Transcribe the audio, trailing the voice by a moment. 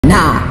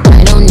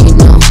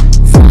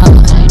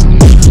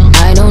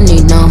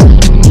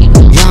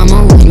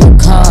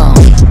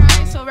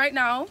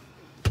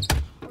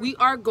We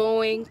are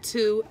going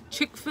to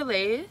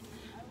Chick-fil-A.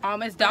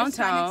 It's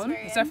downtown.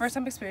 It's our first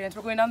time experience.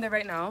 We're going down there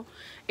right now.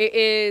 It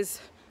is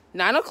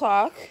 9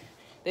 o'clock.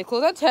 They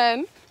close at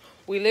 10.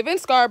 We live in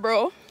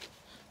Scarborough.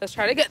 Let's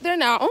try to get there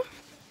now.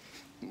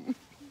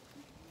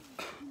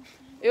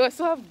 Ew, I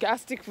still have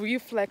gastric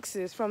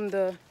reflexes from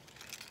the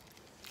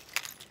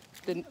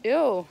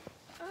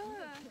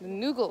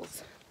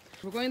noodles.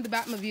 We're going to the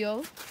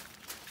Batmobile.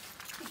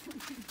 Who's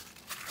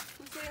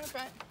sitting in the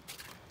front?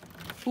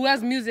 Who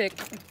has music?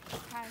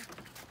 Hi.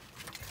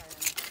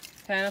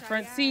 China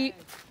front seat.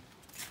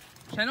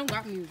 China don't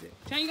got music.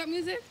 China, you got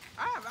music?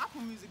 I have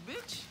Apple Music,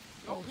 bitch.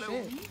 Oh, play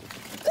shit. with me.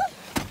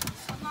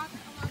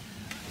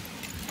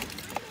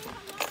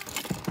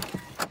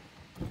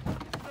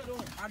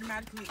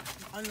 Automatically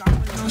unlock.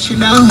 She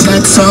knows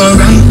that's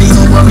alright,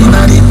 don't worry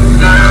about it.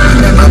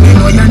 Remember me,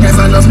 know you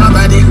never love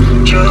nobody.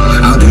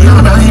 I'll do you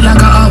right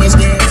like I always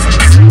did.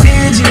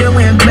 DJ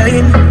when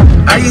playing,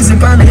 I easy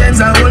on the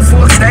ends, I old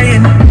folks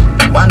staying.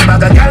 One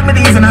bag of girl,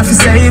 me even have to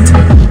say it.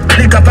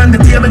 Lick up on the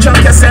table,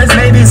 drunk yourself,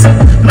 ladies.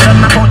 Man,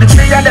 I'm about the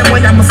tree, and them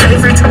way I'm a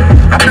favorite.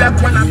 A black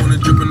one, I wanna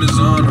drip in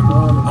designer.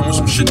 I'm on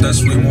some shit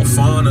that's way more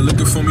fun.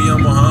 Looking for me,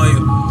 I'm a higher.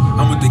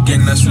 I'm with the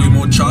gang that's way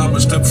more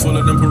choppers. Step full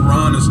of them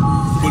piranhas.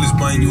 Bullets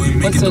biting you, ain't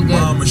making the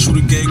bomb. And shoot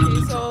a gang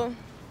with the. So,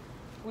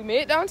 we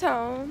made it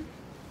downtown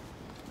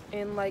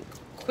in like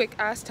quick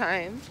ass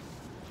time.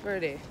 Where are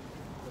they?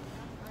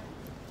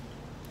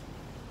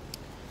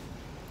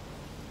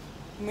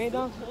 We made it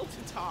downtown. Cold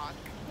to talk.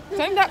 It's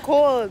not even that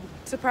cold,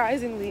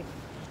 surprisingly.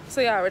 So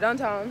yeah, we're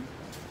downtown.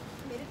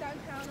 Made it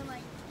downtown in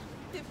like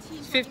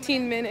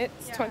 15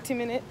 minutes, yeah. 20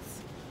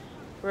 minutes.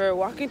 We're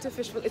walking to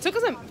Fish-Fillet. It took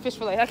us a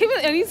Fish-Fillet. I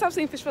need to stop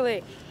saying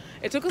Fish-Fillet.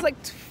 It took us like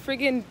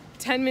friggin'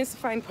 10 minutes to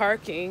find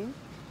parking.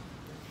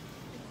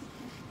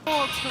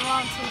 Oh,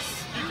 Toronto.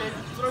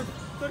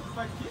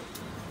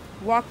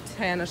 Walk,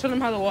 Hannah. Show them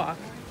how to walk.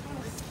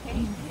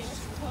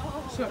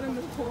 Show them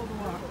the cold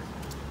walk.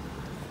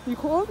 You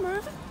cold,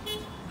 man?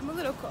 I'm a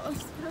little cold.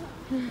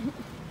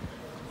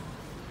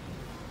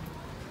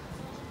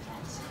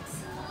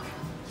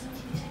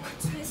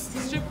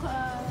 Strip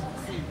club.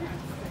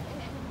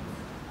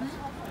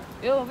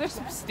 Ew, there's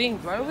some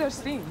stink. Why do there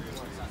stink?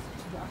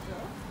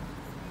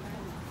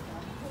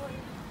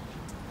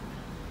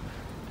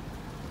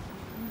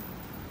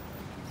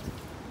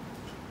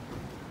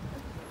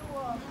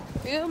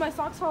 Ew, my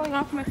sock's falling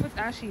off. My foot's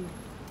ashy.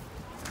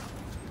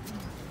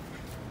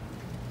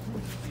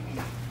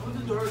 The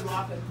door's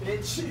locked,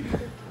 bitch.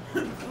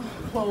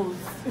 Closed.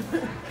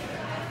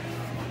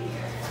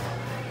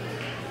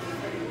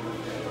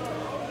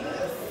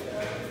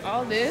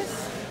 All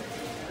this?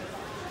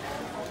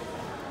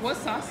 What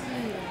sauce is in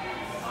here?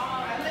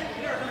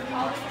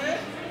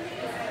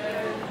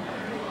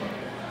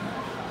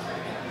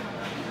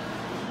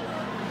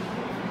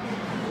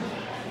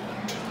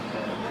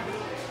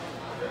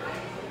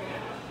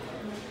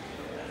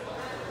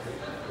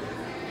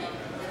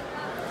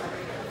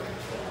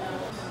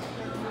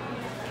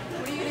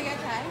 What are you gonna get,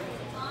 Kai?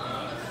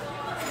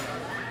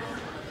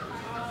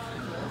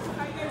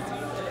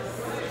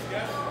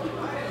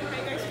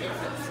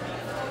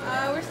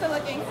 We're still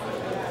looking.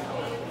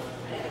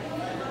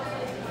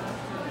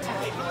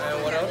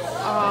 What else?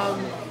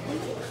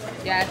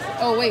 Yes.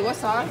 Oh wait, what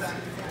sauce?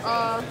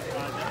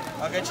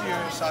 I'll get you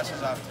your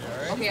sauces after,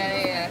 alright?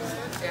 Okay,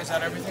 yeah. Is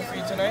that everything for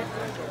you tonight?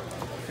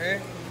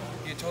 Okay.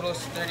 Your total is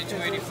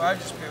 $32.85.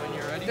 Just pay when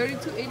you're ready.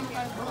 $32.85.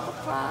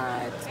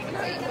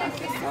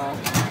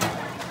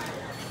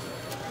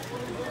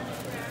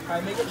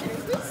 Alright, make it your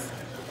name, please.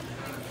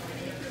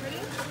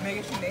 Make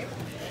it your name.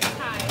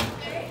 Hi.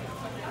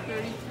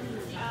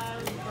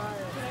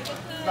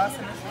 Last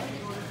initial.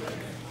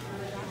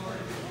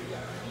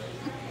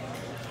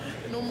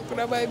 No more could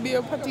I buy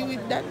beer patty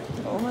with that.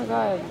 Oh my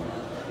god.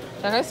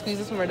 Can I squeeze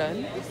this when we're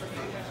done?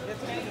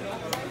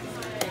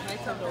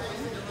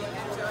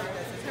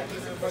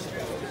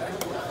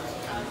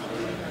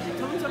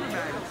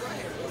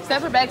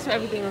 Separate bags for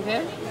everything,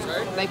 okay?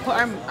 Sorry? Like put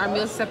our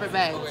meals separate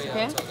bags,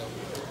 okay?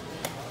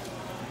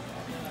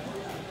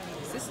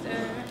 Sister.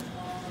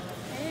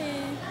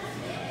 Hey.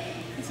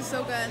 This is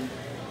so good.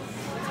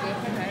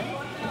 Okay.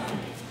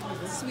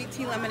 Sweet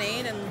tea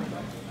lemonade and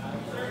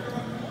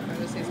I'm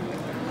gonna say something.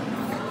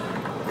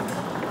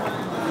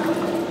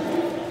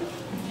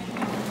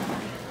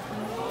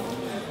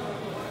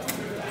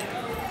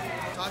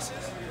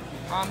 Sauces?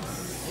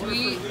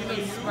 Sweet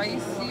and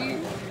spicy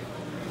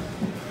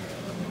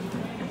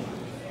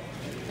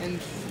and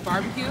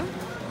barbecue.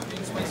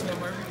 Being spicy and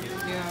barbecue?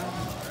 Yeah.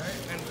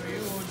 Alright, and for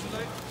you, what would you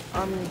like?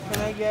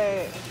 Can I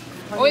get?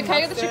 Oh wait, can I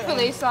get the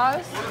Chick-fil-A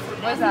sauce?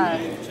 What is that?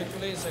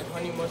 Chick-fil-A is like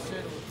honey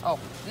mustard. Oh,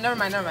 never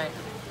mind.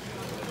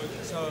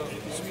 So,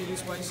 sweet and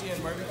spicy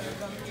and barbecue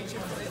combination.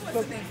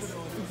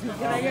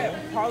 Can I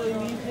get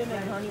Polynesian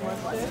and honey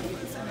mustard?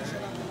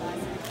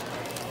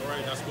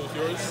 Alright, that's both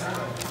yours.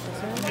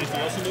 Anything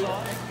else you need?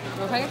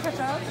 Well, can I get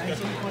ketchup?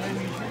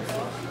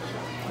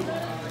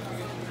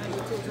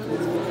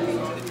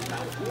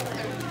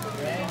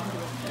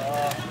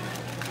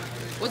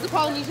 What's the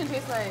Polynesian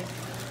taste like?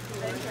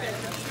 Thank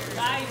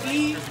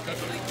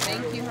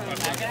you, honey.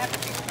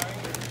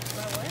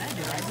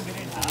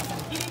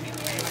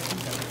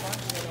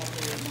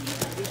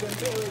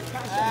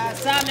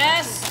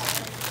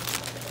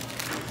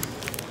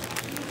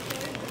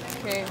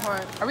 Okay, hold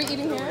on. Are we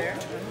eating here?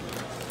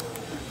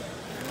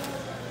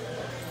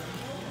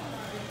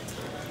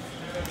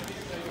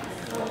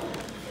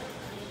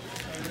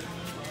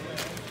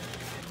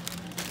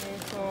 Okay,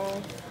 so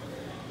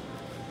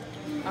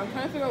I'm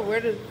trying to figure out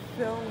where to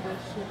film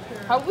this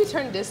shit. How about we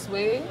turn this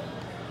way?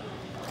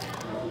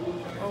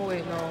 Oh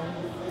wait, no.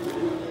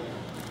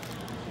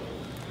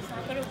 It's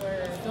not gonna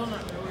work. Still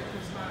not gonna work.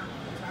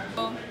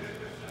 So,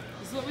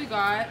 this is what we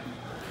got.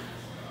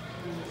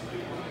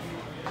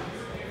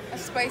 A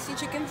spicy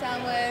chicken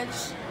sandwich.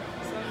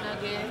 Some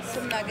nuggets.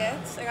 Some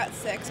nuggets. I got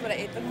 6, but I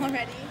ate them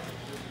already.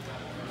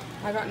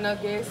 I got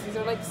nuggets. These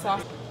are like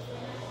soft.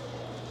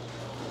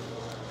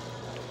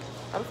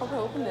 How the fuck do I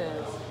open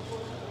this?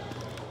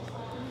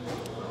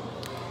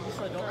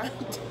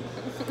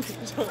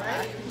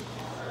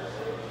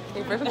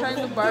 Okay, first I'm trying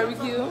the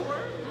barbecue.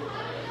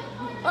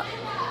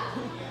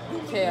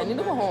 Okay, I need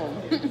to go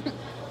home.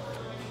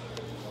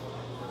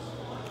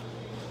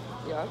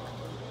 Yuck.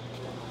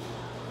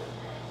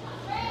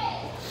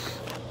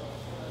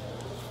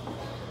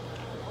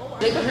 I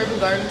like the herbal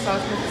garden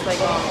sauce because it's like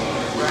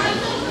bread.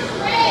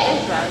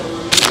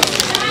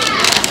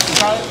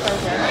 Garlic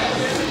pepper.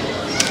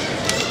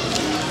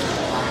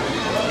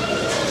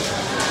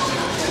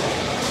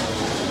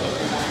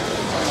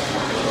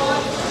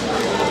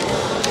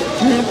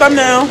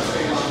 Thumbnail.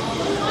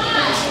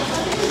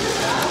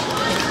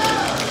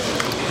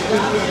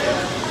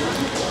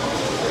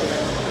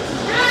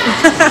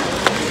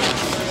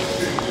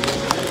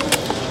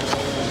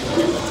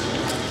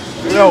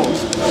 Yo,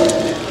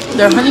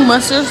 their honey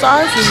mustard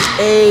sauce is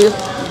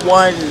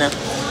A1.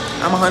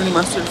 I'm a honey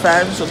mustard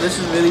fan, so this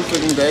is really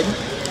freaking good.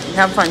 You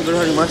have to find good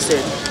honey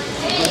mustard.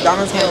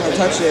 McDonald's can't even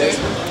touch this.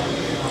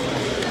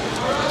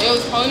 It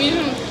was calling me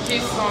to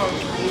taste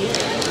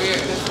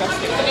weird,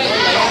 disgusting.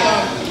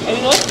 And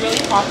you know what's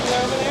really popular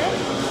over there?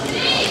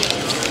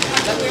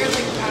 That weird,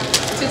 like,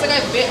 it tastes like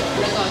a bit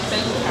like a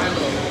scented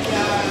candle.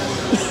 Yeah.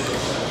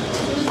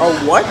 A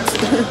what?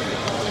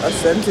 A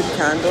scented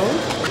candle?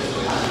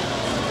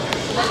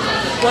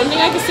 One thing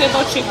I can say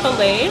about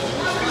Chick-fil-A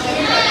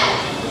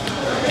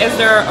is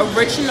their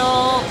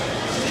original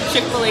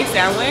Chick-fil-A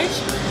sandwich.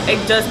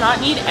 It does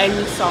not need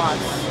any sauce.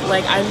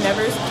 Like, I've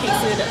never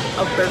tasted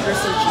a burger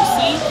so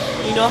juicy.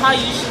 You know how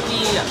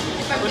usually,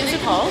 what is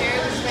it called?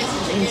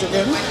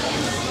 Chicken?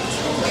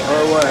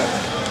 Or what?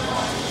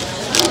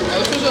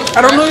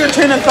 I don't know your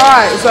train of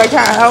thought, so I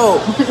can't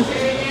help.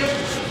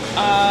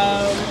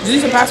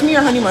 Did you pass me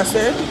your honey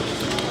mustard?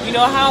 You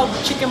know how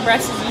chicken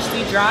breast is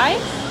usually dry?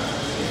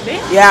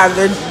 Yeah,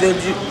 it's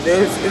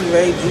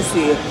very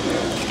juicy.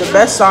 The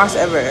best sauce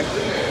ever.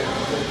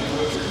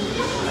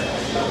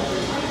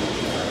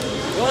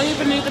 You don't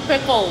even need the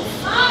pickles.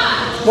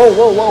 Whoa,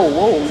 whoa, whoa,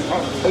 whoa.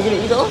 Are you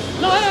gonna eat those?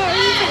 No, I don't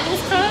eat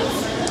pickles,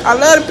 cuz. I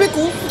love the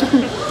pickles.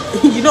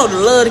 You know, the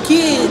love the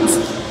kids.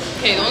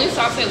 Okay, the only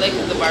sauce I like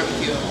is the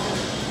barbecue.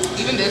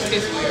 Even this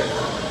tastes weird.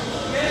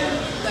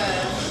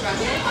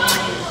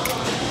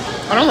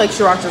 I don't like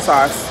sriracha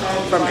sauce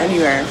from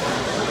anywhere.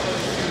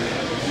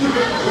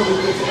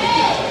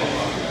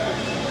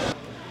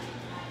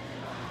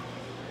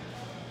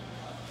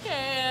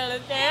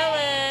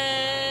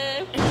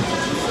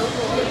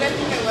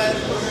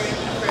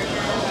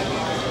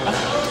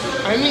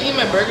 I didn't eat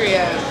my burger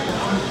yet. I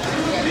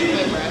gotta eat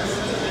my breast.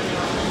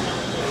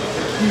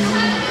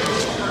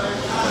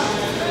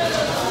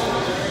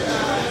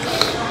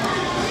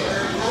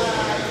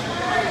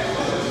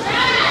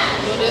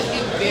 Yo, this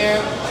is beer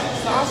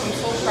sauce. I'm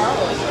so proud.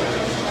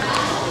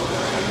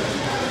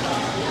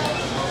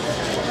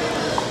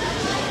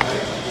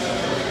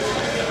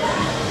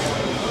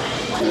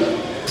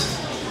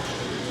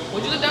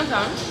 Would you live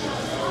downtown?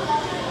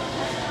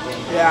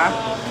 Yeah.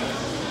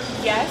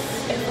 Yes,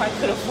 if I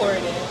could afford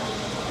it.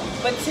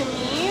 But to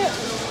me,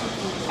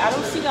 I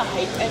don't see the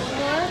hype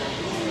anymore.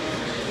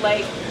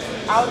 Like,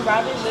 I would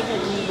rather live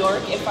in New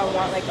York if I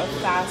want like a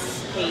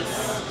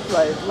fast-paced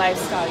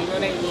lifestyle. You know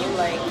what I mean?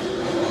 Like,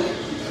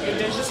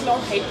 there's just no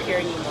hype here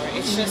anymore.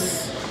 It's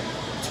just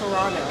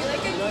Toronto.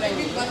 You know what I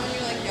mean? Fun when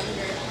you're like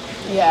younger.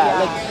 Yeah, You're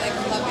like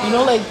loving. you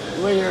know, like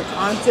where you're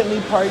constantly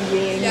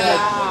partying,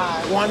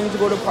 like wanting to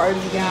go to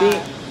parties and be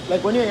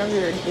like when you're younger,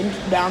 you're in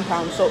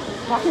downtown. So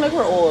talking like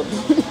we're old,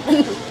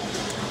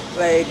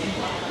 like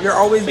you're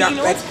always But down. you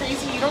know Like, what's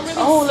crazy? You don't really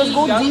let's see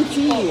go young DT.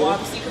 people, well,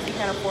 obviously because we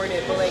can't afford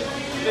it. But like,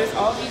 there's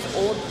all these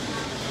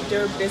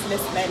older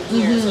businessmen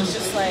here, so it's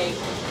just like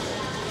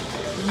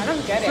I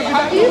don't get it.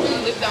 How do you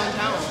really live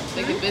downtown?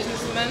 Like the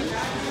businessmen? I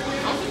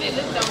don't think they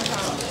live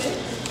downtown.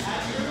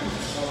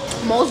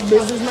 most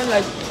businessmen,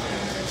 like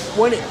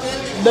when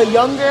the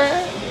younger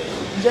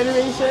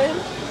generation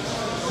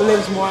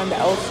lives more on the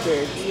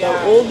outskirts.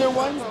 The older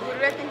ones. What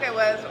did I think I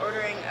was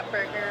ordering a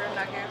burger,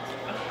 nuggets?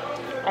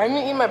 I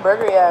didn't eat my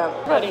burger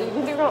yet. Do you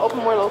think they're gonna open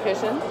more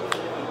locations?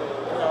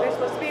 They're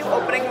supposed to be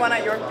opening one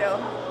at Yorkdale.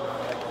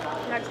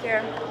 next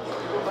year.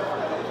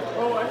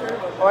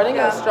 Oh, I didn't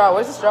get a straw.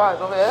 Where's the straw?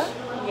 Over there?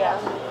 Yeah.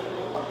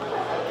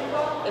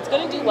 It's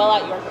gonna do well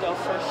at Yorkdale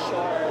for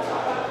sure.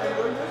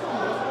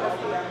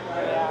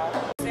 Yeah.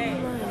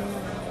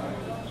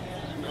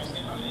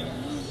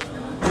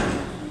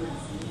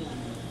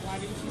 Why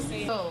didn't you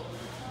say? So,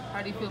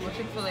 how do you feel about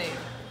Chick-fil-A?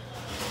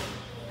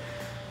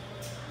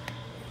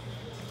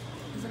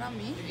 Is it on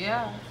me?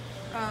 Yeah.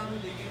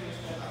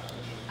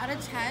 Out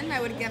of 10,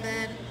 I would give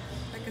it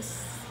like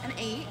an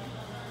 8.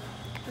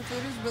 The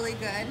food is really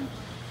good.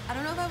 I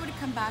don't know if I would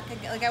come back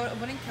again. Like, I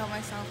wouldn't kill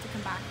myself to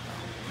come back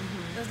though.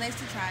 It was nice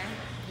to try.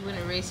 You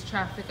wouldn't race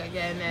traffic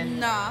again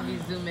and be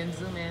zoom in,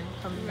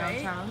 coming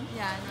downtown?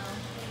 Yeah, no.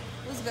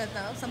 It was good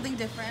though. Something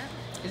different.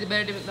 Is it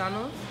better than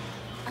McDonald's?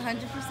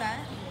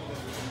 100%.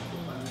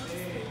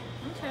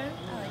 Okay.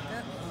 I liked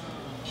it.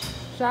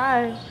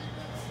 Shy.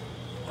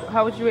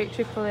 How would you rate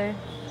Chick-fil-A? It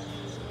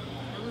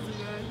was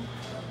good.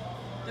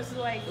 This is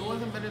like It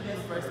wasn't better than the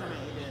first time I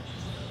ate it.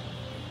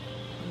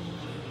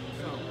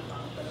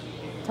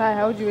 Ty,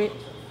 how would you rate?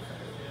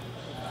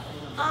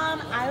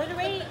 I would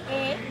rate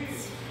it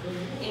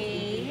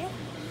a.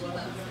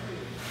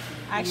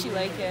 I actually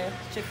like it.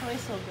 Chick-fil-A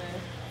is so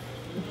good.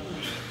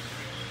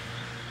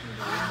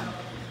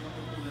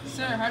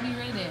 Sir, how do you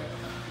rate it?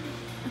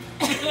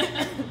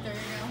 There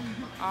you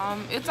go.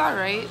 It's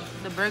alright.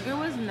 The burger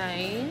was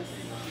nice.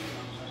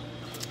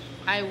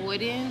 I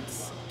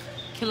wouldn't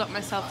kill up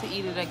myself to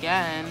eat it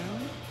again.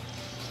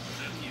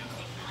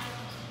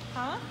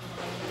 Huh?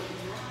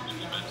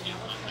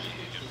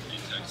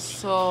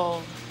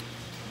 So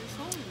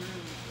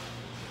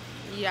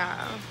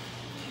yeah.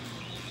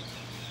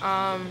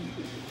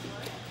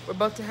 We're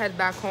about to head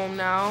back home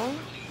now.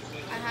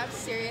 I have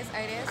serious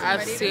itis. I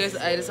have serious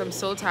itis. I'm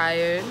so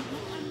tired.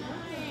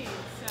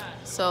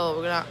 So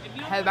we're gonna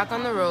head back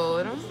on the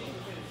road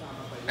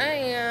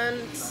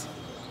and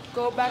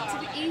go back to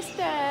the East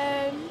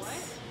End.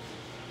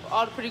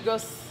 All the pretty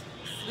girls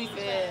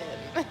sleeping.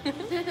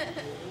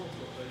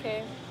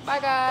 Okay. Bye,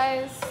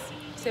 guys.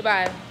 Say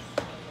bye.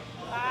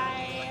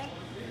 Bye.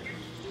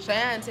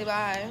 Cheyenne, say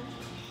bye.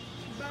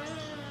 Bye.